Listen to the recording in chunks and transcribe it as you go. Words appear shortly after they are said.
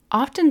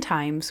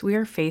Oftentimes, we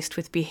are faced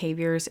with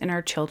behaviors in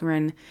our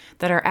children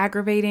that are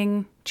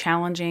aggravating,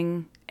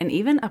 challenging, and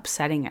even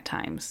upsetting at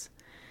times.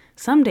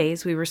 Some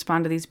days we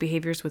respond to these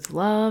behaviors with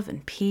love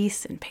and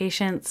peace and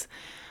patience,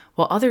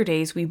 while other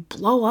days we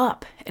blow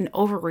up and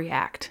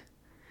overreact.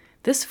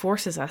 This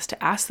forces us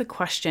to ask the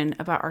question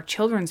about our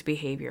children's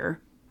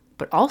behavior,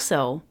 but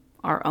also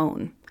our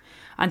own.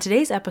 On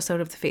today's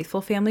episode of the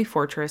Faithful Family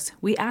Fortress,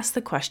 we ask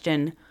the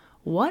question,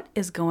 what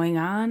is going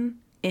on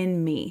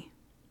in me?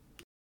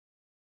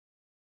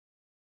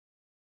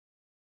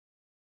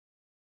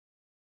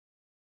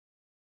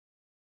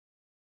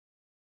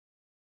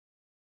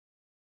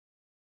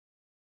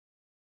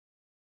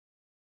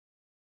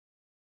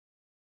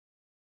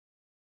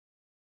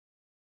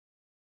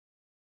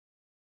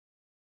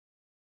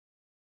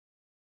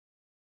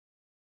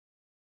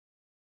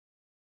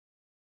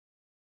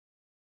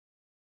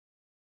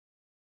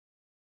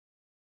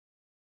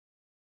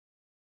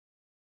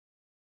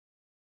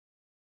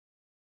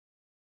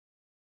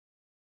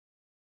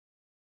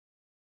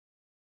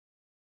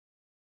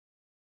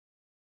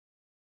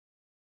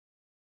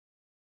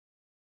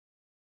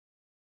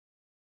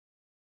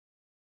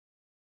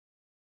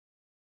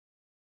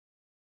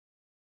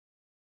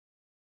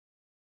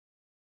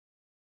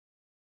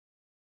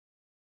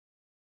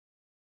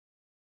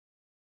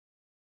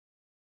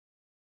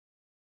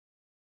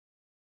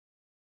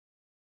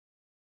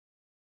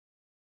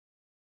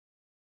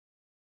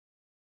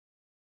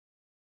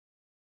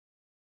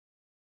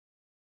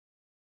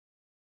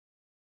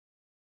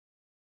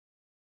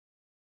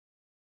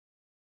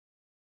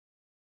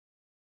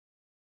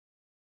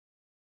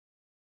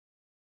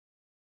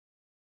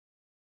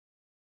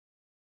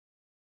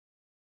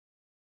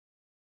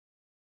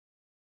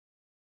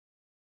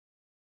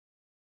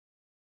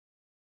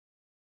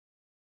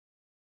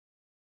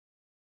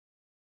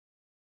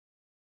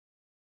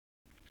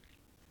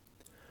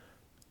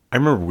 I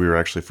remember we were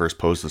actually first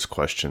posed this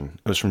question.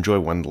 It was from Joy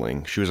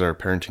Wendling. She was our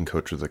parenting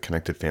coach with the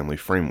Connected Family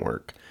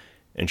Framework.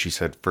 And she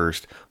said,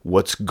 first,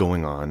 what's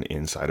going on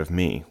inside of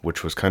me?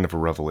 Which was kind of a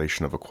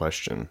revelation of a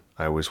question.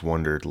 I always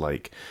wondered,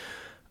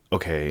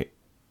 okay,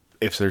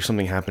 if there's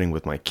something happening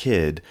with my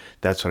kid,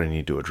 that's what I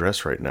need to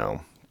address right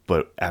now.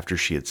 But after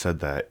she had said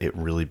that, it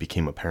really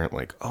became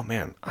apparent, oh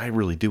man, I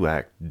really do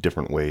act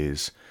different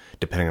ways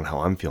depending on how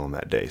I'm feeling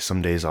that day.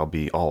 Some days I'll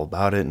be all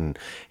about it and,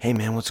 hey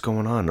man, what's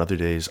going on? Other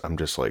days I'm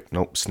just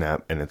nope,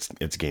 snap, and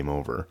it's game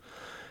over.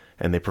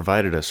 And they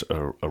provided us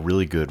a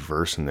really good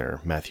verse in there,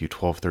 Matthew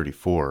 12:34,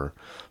 for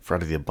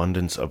out of the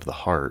abundance of the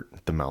heart,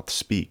 the mouth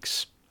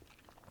speaks.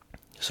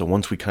 So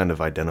once we kind of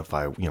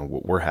identify,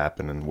 what we're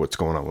happening and what's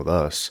going on with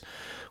us,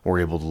 we're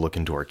able to look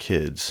into our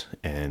kids.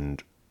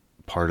 And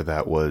part of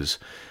that was,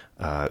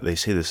 they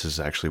say this is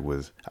actually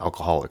with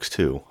alcoholics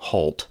too,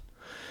 HALT,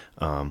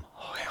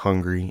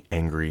 hungry,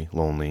 angry,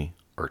 lonely,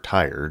 or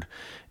tired.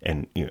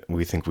 And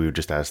we think we would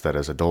just ask that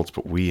as adults,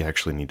 but we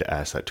actually need to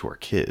ask that to our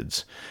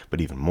kids. But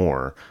even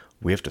more,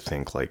 we have to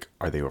think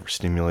are they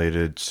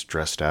overstimulated,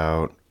 stressed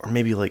out, or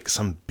maybe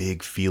some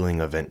big feeling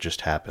event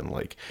just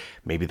happened,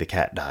 maybe the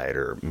cat died,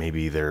 or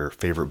maybe their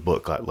favorite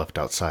book got left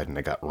outside and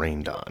it got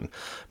rained on.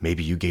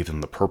 Maybe you gave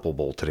them the purple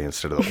bowl today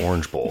instead of the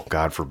orange bowl,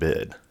 God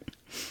forbid.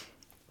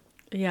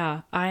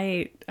 Yeah,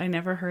 I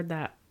never heard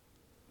that,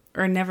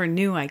 or never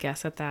knew, I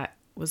guess, that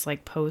was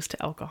posed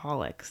to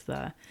alcoholics,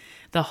 the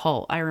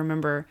HALT. I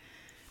remember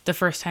the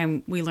first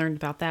time we learned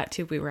about that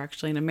too, we were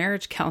actually in a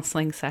marriage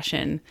counseling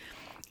session,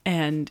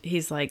 and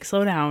he's like,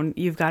 slow down,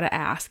 you've got to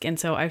ask. And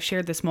so I've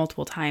shared this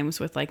multiple times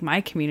with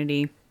my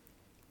community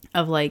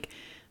of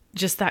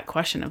just that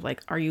question of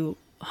are you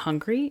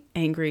hungry,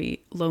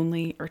 angry,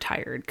 lonely, or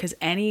tired? Because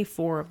any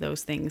four of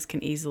those things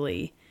can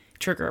easily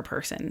trigger a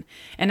person.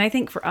 And I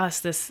think for us,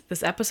 this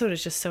episode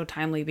is just so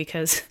timely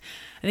because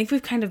I think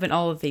we've kind of been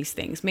all of these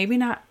things. Maybe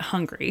not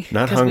hungry.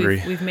 Not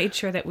hungry. We've made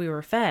sure that we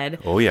were fed.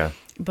 Oh, yeah.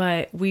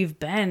 But we've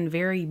been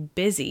very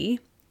busy,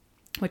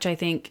 which I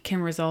think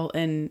can result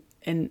in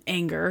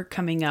anger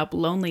coming up,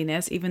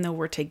 loneliness. Even though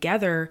we're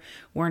together,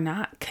 we're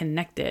not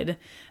connected.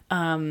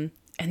 And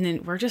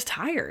then we're just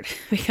tired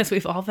because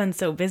we've all been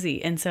so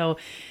busy. And so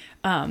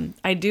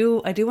I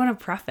do want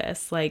to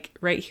preface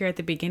right here at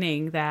the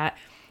beginning that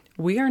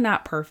we are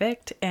not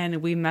perfect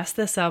and we mess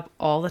this up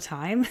all the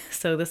time.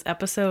 So this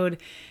episode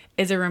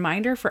is a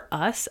reminder for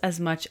us as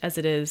much as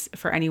it is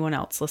for anyone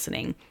else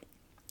listening.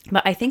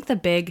 But I think the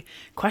big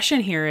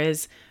question here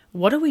is,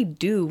 what do we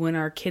do when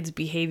our kids'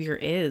 behavior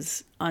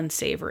is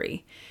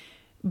unsavory?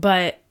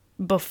 But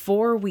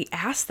before we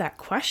ask that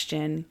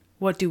question,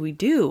 what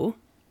do?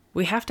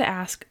 We have to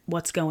ask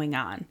what's going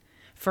on,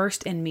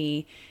 first in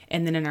me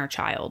and then in our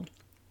child.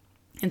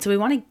 And so we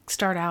want to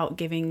start out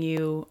giving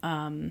you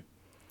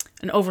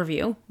an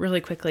overview really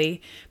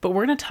quickly, but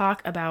we're going to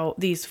talk about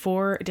these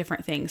four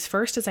different things.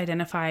 First is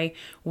identify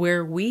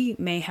where we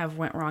may have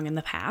went wrong in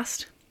the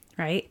past,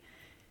 right?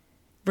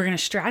 We're going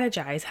to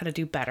strategize how to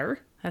do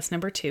better. That's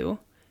number 2.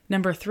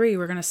 Number 3,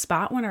 we're going to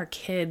spot when our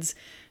kids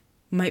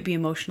might be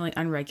emotionally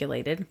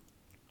unregulated.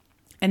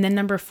 And then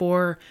number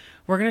 4,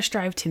 we're going to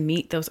strive to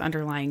meet those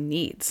underlying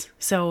needs.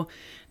 So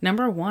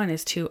number 1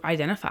 is to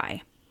identify.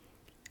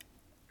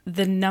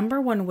 The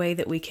number 1 way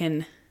that we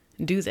can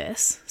do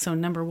this, so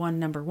number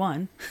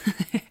one,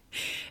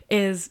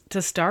 is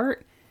to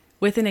start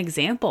with an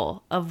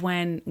example of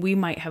when we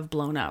might have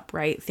blown up,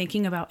 right?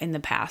 Thinking about in the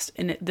past.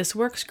 And this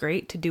works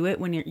great to do it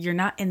when you're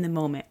not in the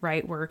moment,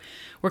 right? We're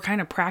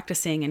kind of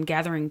practicing and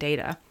gathering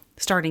data,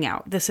 starting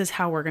out. This is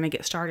how we're going to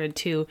get started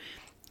to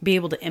be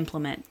able to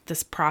implement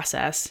this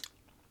process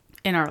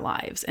in our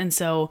lives. And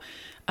so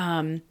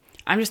I'm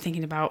just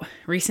thinking about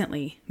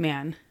recently,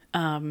 man,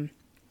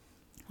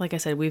 like I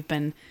said, we've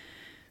been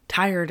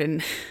tired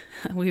and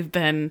we've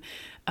been,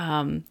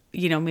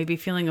 maybe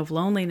feeling of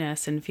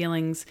loneliness and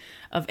feelings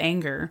of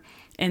anger.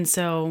 And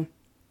so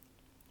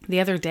the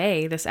other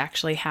day, this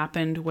actually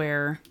happened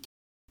where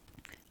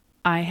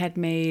I had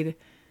made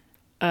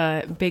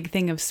a big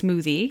thing of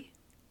smoothie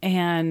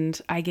and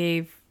I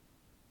gave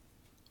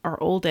our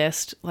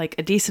oldest like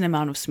a decent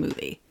amount of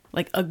smoothie,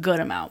 like a good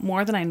amount,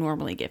 more than I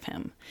normally give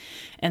him.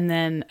 And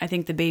then I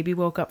think the baby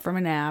woke up from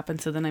a nap.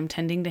 And so then I'm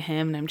tending to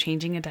him and I'm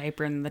changing a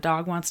diaper and the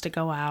dog wants to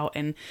go out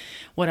and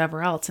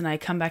whatever else. And I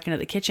come back into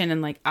the kitchen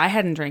and like, I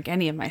hadn't drank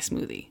any of my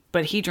smoothie,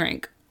 but he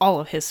drank all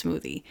of his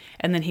smoothie.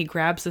 And then he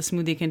grabs the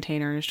smoothie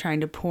container and is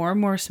trying to pour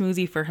more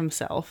smoothie for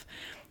himself,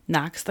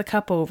 knocks the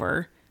cup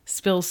over,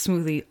 spills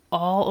smoothie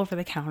all over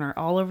the counter,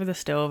 all over the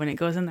stove, and it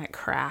goes in that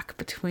crack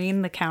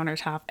between the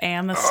countertop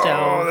and the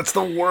stove. Oh, that's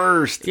the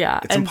worst. Yeah.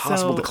 It's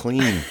impossible to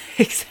clean.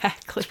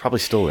 Exactly. It's probably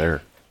still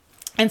there.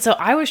 And so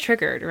I was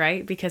triggered,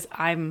 right? Because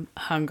I'm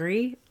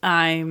hungry.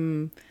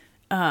 I'm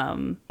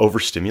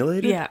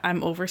overstimulated? Yeah,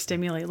 I'm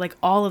overstimulated. Like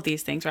all of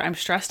these things, right? I'm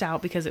stressed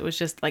out because it was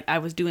just like I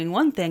was doing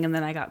one thing and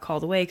then I got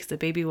called away because the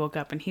baby woke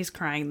up and he's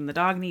crying and the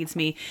dog needs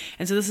me.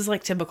 And so this is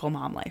like typical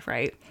mom life,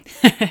 right?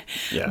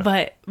 Yeah.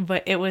 But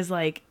it was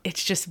like,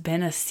 it's just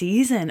been a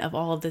season of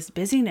all of this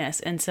busyness.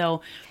 And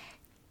so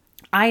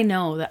I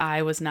know that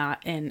I was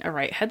not in a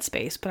right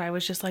headspace, but I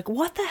was just like,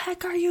 what the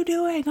heck are you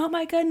doing? Oh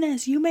my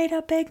goodness, you made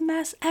a big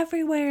mess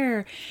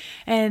everywhere.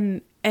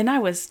 And I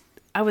was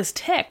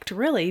ticked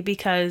really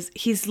because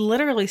he's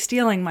literally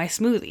stealing my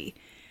smoothie.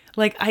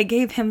 Like I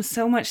gave him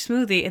so much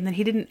smoothie and then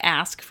he didn't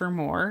ask for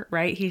more,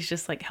 right? He's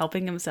just like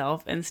helping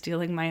himself and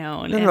stealing my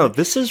own. No,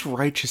 this is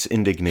righteous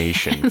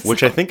indignation, so,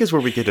 which I think is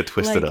where we get to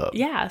twist it up.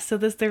 Yeah. So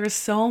there was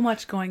so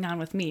much going on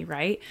with me,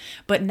 right?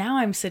 But now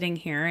I'm sitting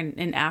here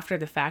and after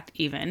the fact,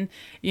 even,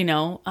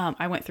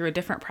 I went through a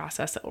different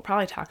process that we'll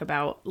probably talk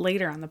about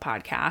later on the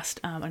podcast,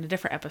 on a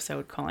different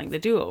episode calling the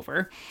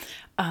do-over.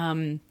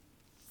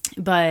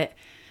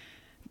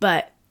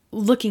 But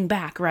looking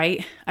back,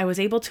 right, I was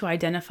able to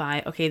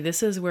identify, okay,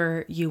 this is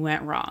where you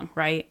went wrong,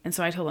 right? And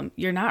so I told him,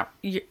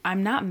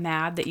 I'm not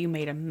mad that you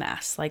made a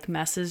mess. Like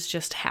messes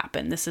just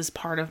happen. This is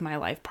part of my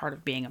life, part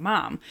of being a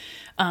mom.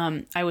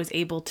 I was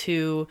able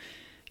to,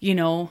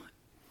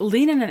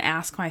 lean in and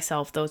ask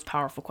myself those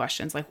powerful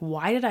questions. Like,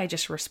 why did I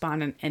just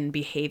respond and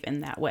behave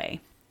in that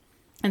way?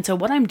 And so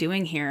what I'm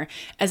doing here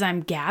is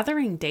I'm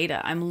gathering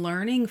data. I'm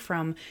learning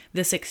from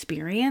this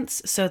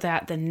experience so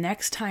that the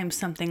next time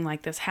something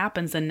like this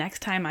happens, the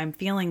next time I'm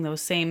feeling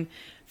those same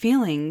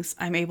feelings,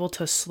 I'm able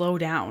to slow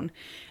down.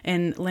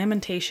 And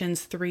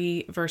Lamentations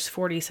 3 verse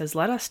 40 says,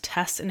 let us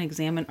test and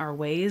examine our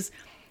ways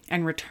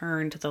and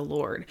return to the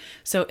Lord.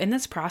 So in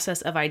this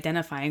process of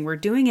identifying, we're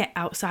doing it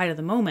outside of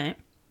the moment,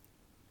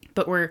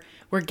 but we're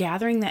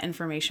gathering that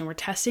information. We're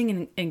testing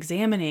and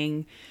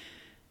examining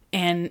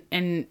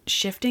and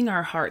shifting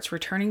our hearts,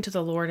 returning to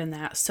the Lord in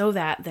that, so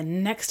that the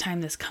next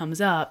time this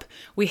comes up,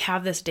 we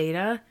have this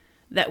data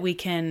that we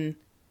can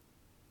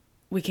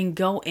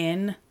go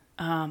in,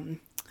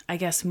 I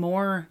guess,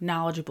 more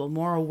knowledgeable,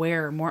 more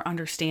aware, more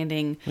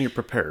understanding. You're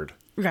prepared.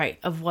 Right,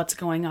 of what's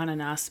going on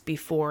in us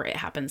before it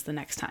happens the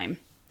next time.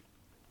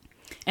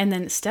 And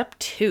then step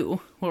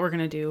 2, what we're going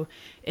to do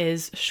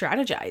is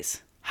strategize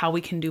how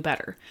we can do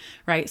better,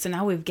 right? So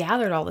now we've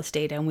gathered all this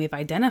data and we've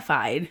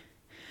identified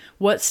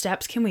what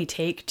steps can we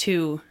take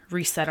to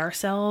reset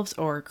ourselves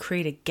or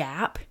create a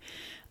gap.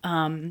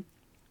 I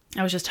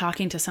was just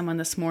talking to someone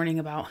this morning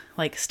about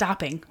like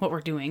stopping what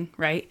we're doing,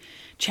 right?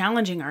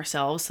 Challenging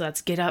ourselves. So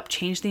that's get up,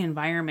 change the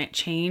environment,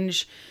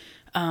 change.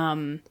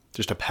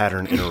 Just a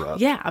pattern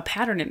interrupt. Yeah, a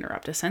pattern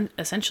interrupt,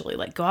 essentially.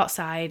 Like go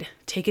outside,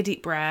 take a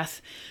deep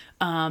breath,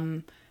 have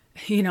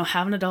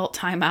an adult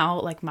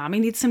timeout, like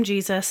mommy needs some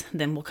Jesus,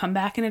 then we'll come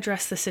back and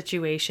address the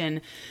situation.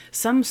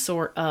 Some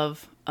sort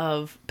of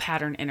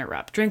pattern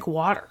interrupt. Drink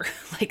water.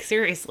 Like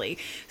seriously,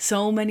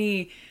 so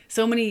many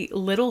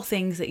little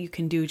things that you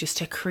can do just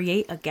to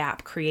create a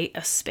gap, create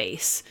a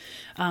space.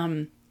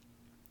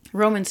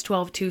 Romans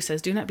 12:2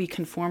 says, do not be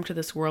conformed to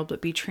this world,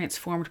 but be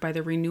transformed by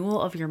the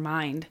renewal of your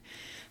mind,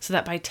 so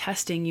that by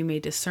testing you may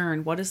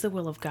discern what is the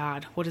will of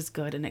God, what is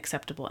good and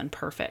acceptable and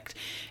perfect.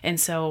 And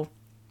so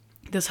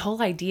this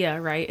whole idea,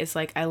 right, is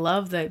like, I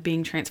love that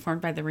being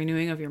transformed by the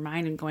renewing of your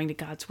mind and going to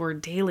God's word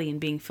daily and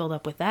being filled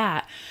up with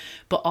that.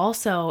 But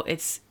also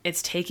it's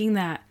taking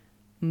that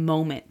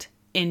moment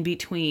in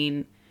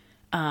between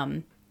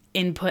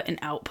input and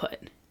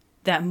output.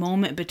 that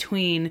moment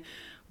between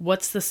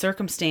what's the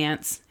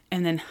circumstance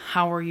and then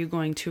how are you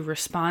going to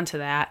respond to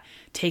that,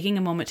 taking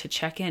a moment to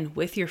check in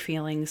with your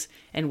feelings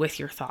and with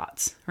your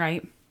thoughts,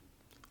 right?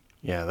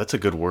 Yeah, that's a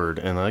good word.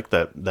 And I like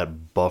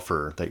that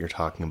buffer that you're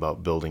talking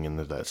about building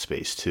into that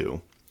space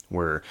too,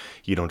 where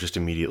you don't just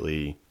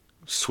immediately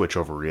switch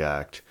over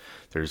react.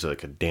 There's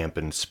like a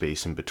dampened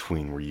space in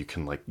between where you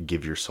can like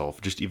give yourself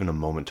just even a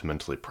moment to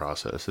mentally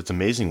process. It's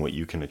amazing what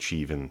you can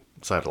achieve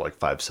inside of like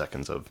 5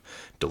 seconds of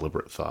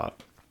deliberate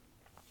thought.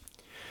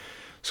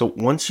 So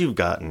once you've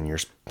gotten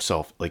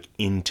yourself like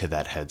into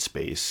that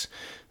headspace,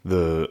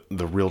 the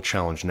real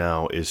challenge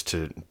now is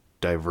to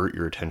divert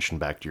your attention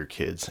back to your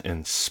kids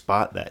and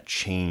spot that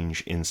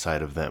change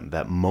inside of them,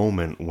 that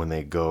moment when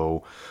they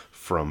go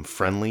from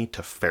friendly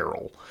to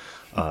feral.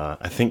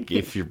 I think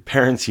if you're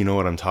parents, you know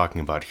what I'm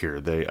talking about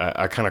here.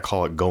 I kind of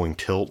call it going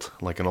tilt,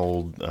 like an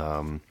old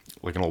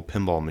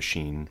pinball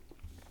machine,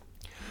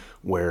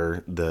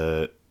 where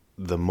the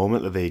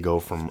moment that they go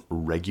from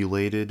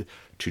regulated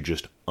to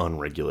just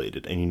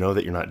unregulated, and you know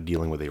that you're not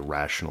dealing with a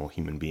rational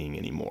human being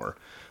anymore,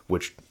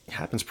 which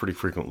happens pretty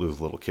frequently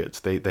with little kids.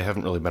 They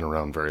haven't really been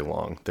around very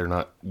long. They're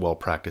not well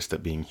practiced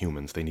at being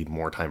humans. They need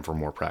more time for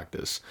more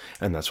practice,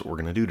 and that's what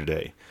we're going to do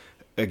today.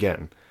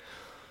 Again,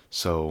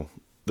 so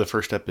the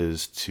first step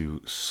is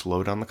to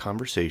slow down the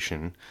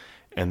conversation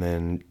and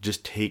then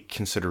just take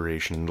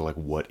consideration into like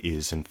what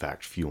is in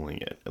fact fueling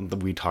it.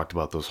 And we talked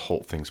about those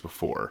whole things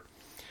before.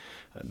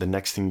 The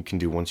next thing you can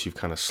do once you've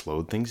kind of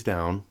slowed things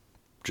down,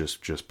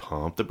 just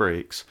pump the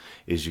brakes,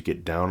 is you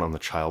get down on the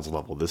child's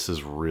level. This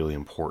is really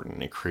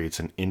important. It creates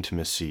an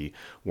intimacy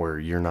where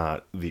you're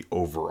not the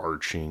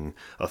overarching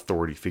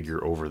authority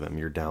figure over them.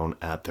 You're down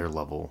at their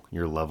level.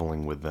 You're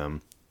leveling with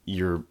them.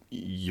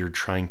 You're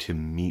trying to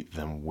meet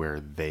them where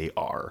they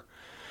are.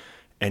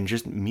 And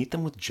just meet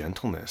them with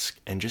gentleness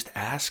and just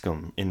ask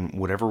them in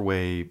whatever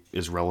way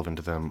is relevant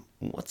to them,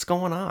 what's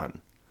going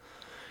on?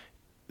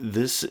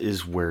 This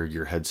is where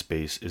your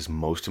headspace is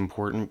most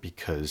important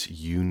because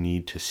you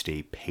need to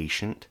stay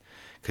patient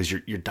because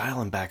you're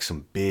dialing back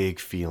some big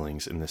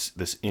feelings in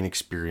this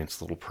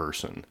inexperienced little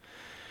person.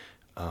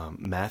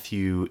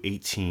 Matthew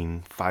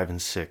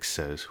 18:5-6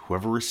 says,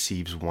 "Whoever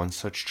receives one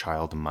such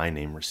child in my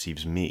name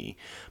receives me,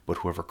 but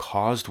whoever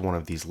caused one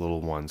of these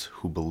little ones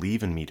who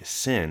believe in me to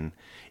sin,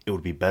 it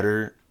would be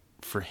better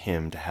for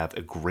him to have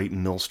a great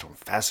millstone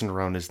fastened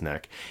around his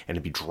neck and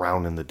to be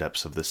drowned in the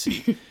depths of the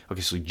sea."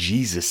 Okay, so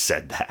Jesus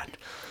said that.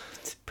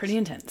 It's pretty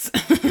intense.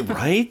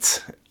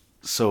 Right?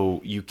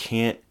 So you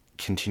can't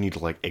continue to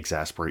like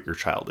exasperate your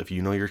child. If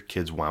you know your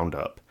kid's wound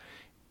up,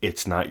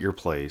 it's not your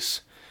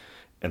place,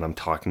 and I'm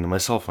talking to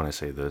myself when I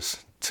say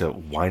this, to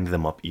wind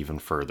them up even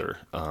further.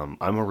 I'm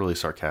a really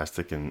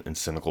sarcastic and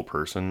cynical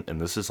person,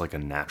 and this is like a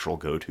natural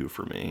go-to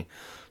for me.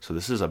 So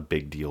this is a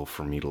big deal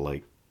for me to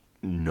like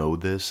know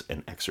this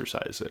and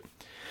exercise it.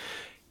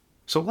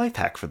 So life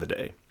hack for the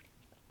day.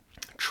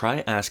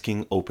 Try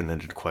asking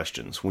open-ended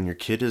questions. When your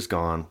kid has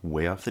gone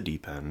way off the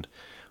deep end,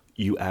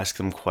 you ask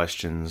them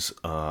questions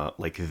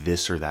like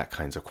this or that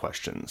kinds of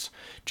questions.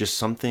 Just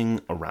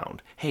something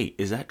around, hey,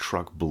 is that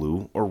truck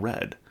blue or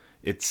red?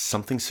 It's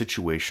something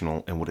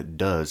situational, and what it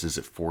does is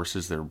it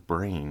forces their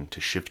brain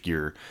to shift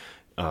gear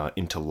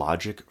into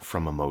logic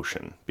from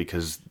emotion,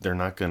 because they're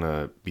not going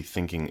to be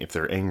thinking, if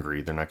they're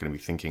angry, they're not going to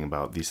be thinking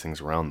about these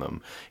things around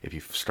them. If you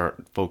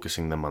start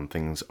focusing them on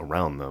things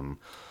around them,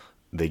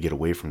 they get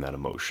away from that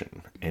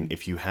emotion. And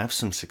if you have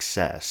some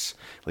success,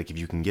 like if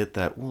you can get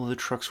that, well, the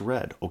truck's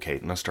red.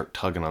 Okay, now start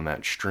tugging on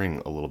that string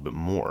a little bit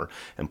more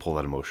and pull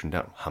that emotion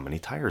down. How many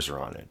tires are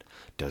on it?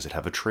 Does it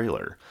have a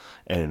trailer?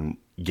 And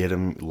get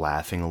them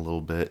laughing a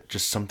little bit,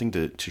 just something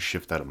to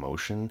shift that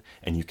emotion,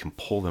 and you can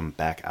pull them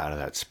back out of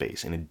that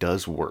space. And it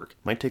does work.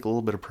 It might take a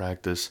little bit of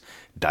practice.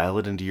 Dial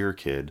it into your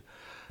kid.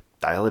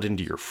 Dial it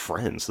into your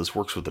friends. This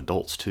works with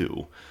adults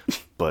too,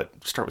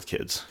 but start with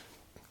kids.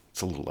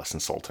 It's a little less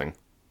insulting.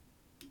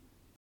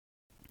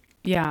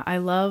 Yeah, I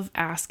love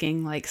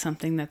asking like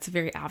something that's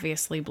very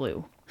obviously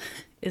blue.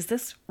 Is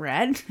this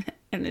red?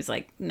 And it's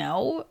like,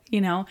 no,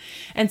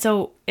 And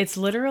so it's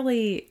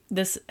literally,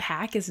 this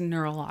hack is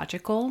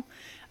neurological.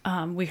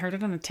 We heard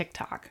it on a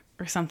TikTok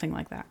or something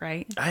like that,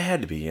 right? I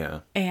had to be,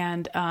 yeah.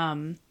 And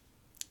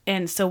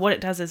so what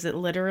it does is it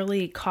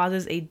literally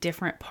causes a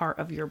different part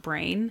of your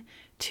brain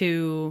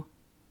to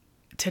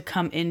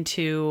come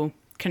into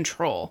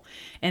control.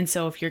 And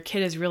so if your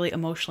kid is really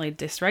emotionally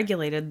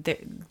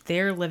dysregulated,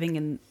 they're living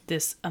in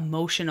this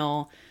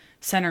emotional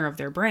center of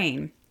their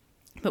brain.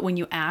 But when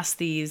you ask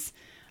these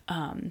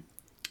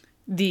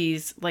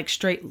like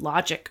straight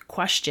logic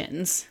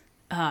questions,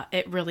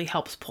 it really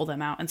helps pull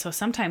them out. And so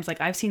sometimes,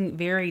 like, I've seen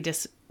very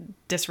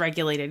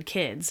dysregulated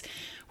kids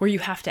where you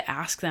have to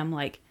ask them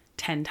like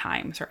 10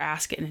 times, or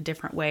ask it in a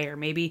different way, or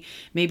maybe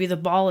the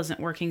ball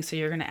isn't working, so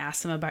you're going to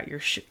ask them about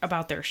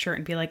about their shirt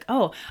and be like,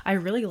 "Oh, I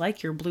really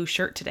like your blue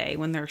shirt today,"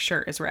 when their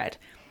shirt is red.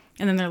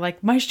 And then they're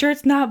like, "My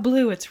shirt's not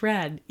blue, it's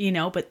red,"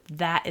 but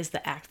that is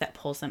the act that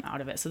pulls them out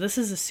of it. So this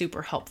is a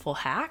super helpful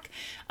hack.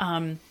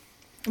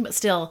 But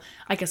still,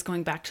 I guess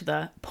going back to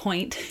the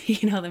point,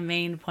 the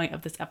main point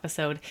of this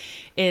episode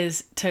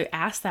is to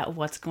ask that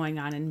what's going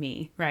on in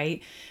me,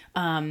 right?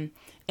 And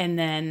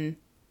then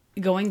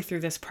going through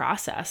this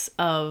process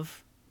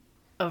of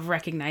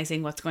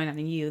recognizing what's going on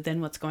in you,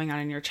 then what's going on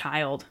in your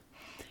child.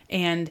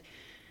 And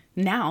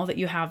now that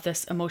you have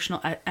this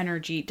emotional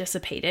energy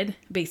dissipated,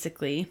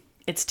 basically,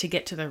 it's to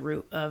get to the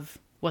root of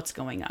what's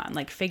going on,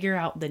 like figure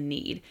out the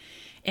need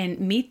and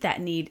meet that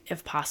need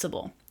if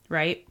possible,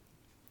 right?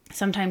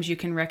 Sometimes you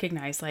can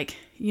recognize, like,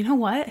 you know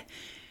what?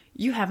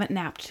 You haven't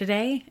napped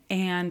today,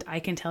 and I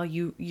can tell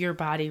you your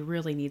body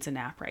really needs a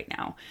nap right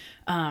now.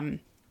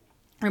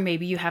 Or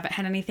maybe you haven't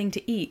had anything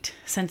to eat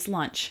since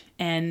lunch,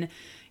 and,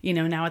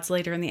 now it's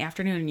later in the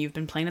afternoon and you've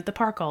been playing at the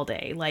park all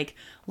day. Like,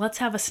 let's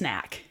have a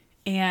snack.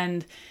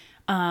 And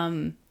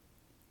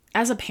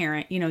as a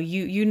parent,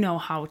 you know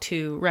how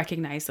to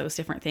recognize those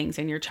different things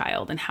in your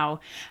child and how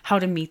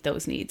to meet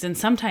those needs. And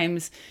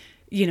sometimes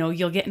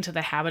you'll get into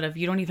the habit of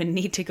you don't even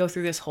need to go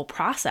through this whole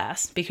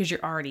process because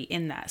you're already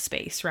in that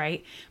space,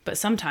 right? But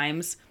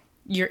sometimes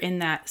you're in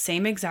that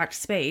same exact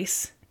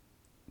space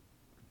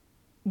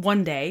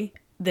one day,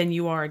 then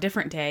you are a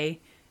different day,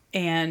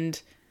 and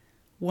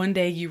one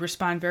day you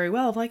respond very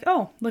well of like,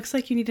 oh, looks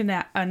like you need a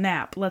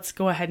nap. Let's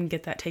go ahead and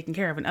get that taken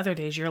care of. And other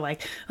days you're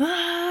like,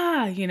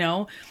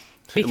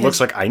 It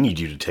looks like I need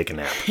you to take a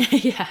nap.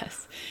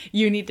 Yes,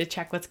 you need to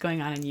check what's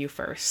going on in you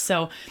first.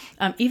 So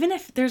even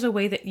if there's a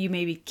way that you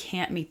maybe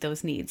can't meet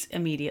those needs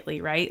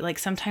immediately, right? Like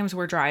sometimes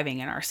we're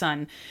driving and our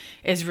son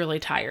is really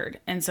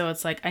tired. And so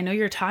it's like, I know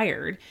you're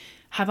tired.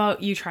 How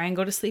about you try and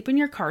go to sleep in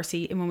your car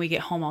seat, and when we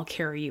get home, I'll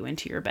carry you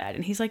into your bed.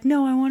 And he's like,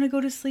 no, I want to go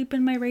to sleep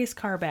in my race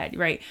car bed,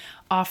 right?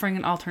 Offering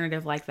an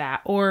alternative like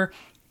that. Or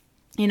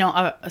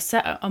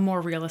set a more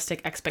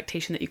realistic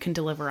expectation that you can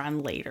deliver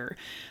on later.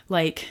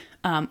 Like,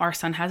 our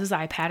son has his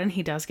iPad and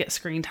he does get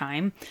screen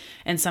time,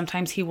 and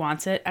sometimes he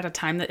wants it at a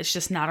time that it's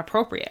just not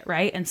appropriate,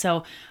 right? And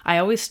so I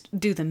always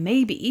do the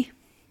maybe.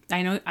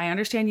 I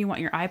understand you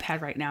want your iPad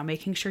right now,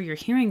 making sure you're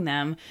hearing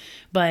them,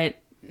 but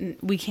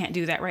we can't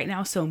do that right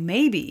now. So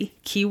maybe,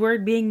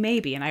 keyword being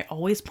maybe, and I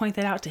always point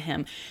that out to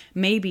him,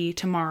 maybe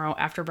tomorrow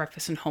after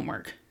breakfast and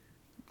homework,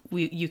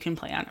 you can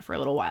play on it for a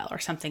little while or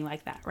something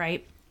like that,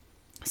 right?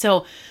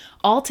 So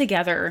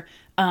altogether,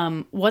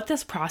 what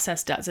this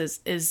process does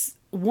is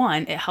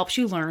one, it helps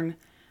you learn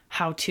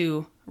how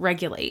to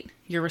regulate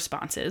your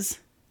responses.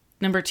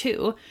 Number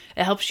two,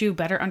 it helps you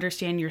better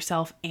understand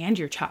yourself and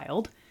your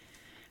child.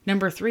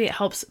 Number three, it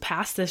helps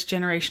pass this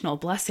generational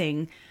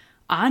blessing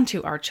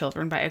onto our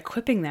children by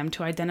equipping them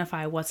to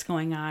identify what's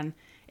going on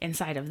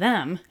inside of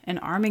them and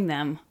arming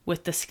them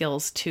with the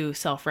skills to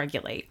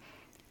self-regulate.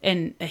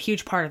 And a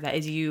huge part of that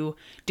is you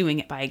doing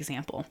it by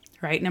example,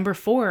 right? Number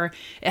four,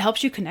 it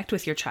helps you connect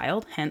with your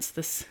child. Hence,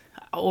 this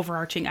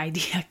overarching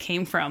idea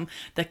came from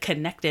the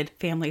Connected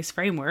Families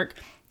Framework,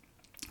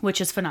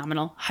 which is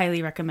phenomenal.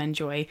 Highly recommend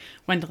Joy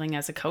Wendling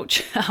as a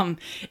coach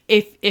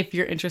if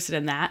you're interested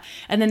in that.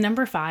 And then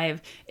number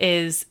five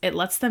is it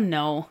lets them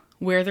know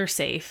where they're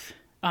safe.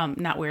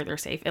 Not where they're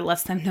safe. It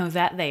lets them know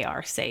that they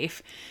are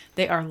safe,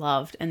 they are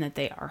loved, and that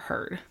they are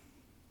heard.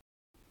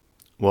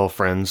 Well,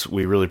 friends,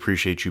 we really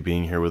appreciate you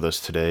being here with us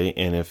today.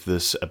 And if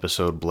this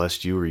episode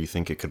blessed you or you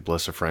think it could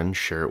bless a friend,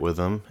 share it with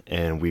them.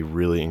 And we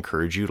really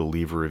encourage you to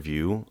leave a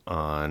review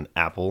on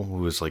Apple,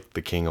 who is like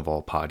the king of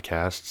all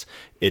podcasts.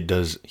 It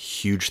does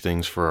huge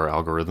things for our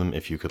algorithm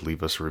if you could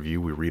leave us a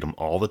review. We read them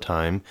all the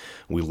time.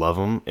 We love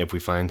them. If we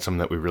find some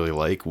that we really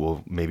like,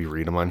 we'll maybe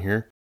read them on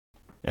here.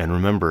 And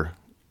remember,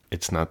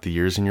 it's not the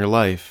years in your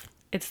life.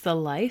 It's the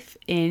life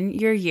in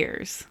your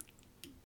years.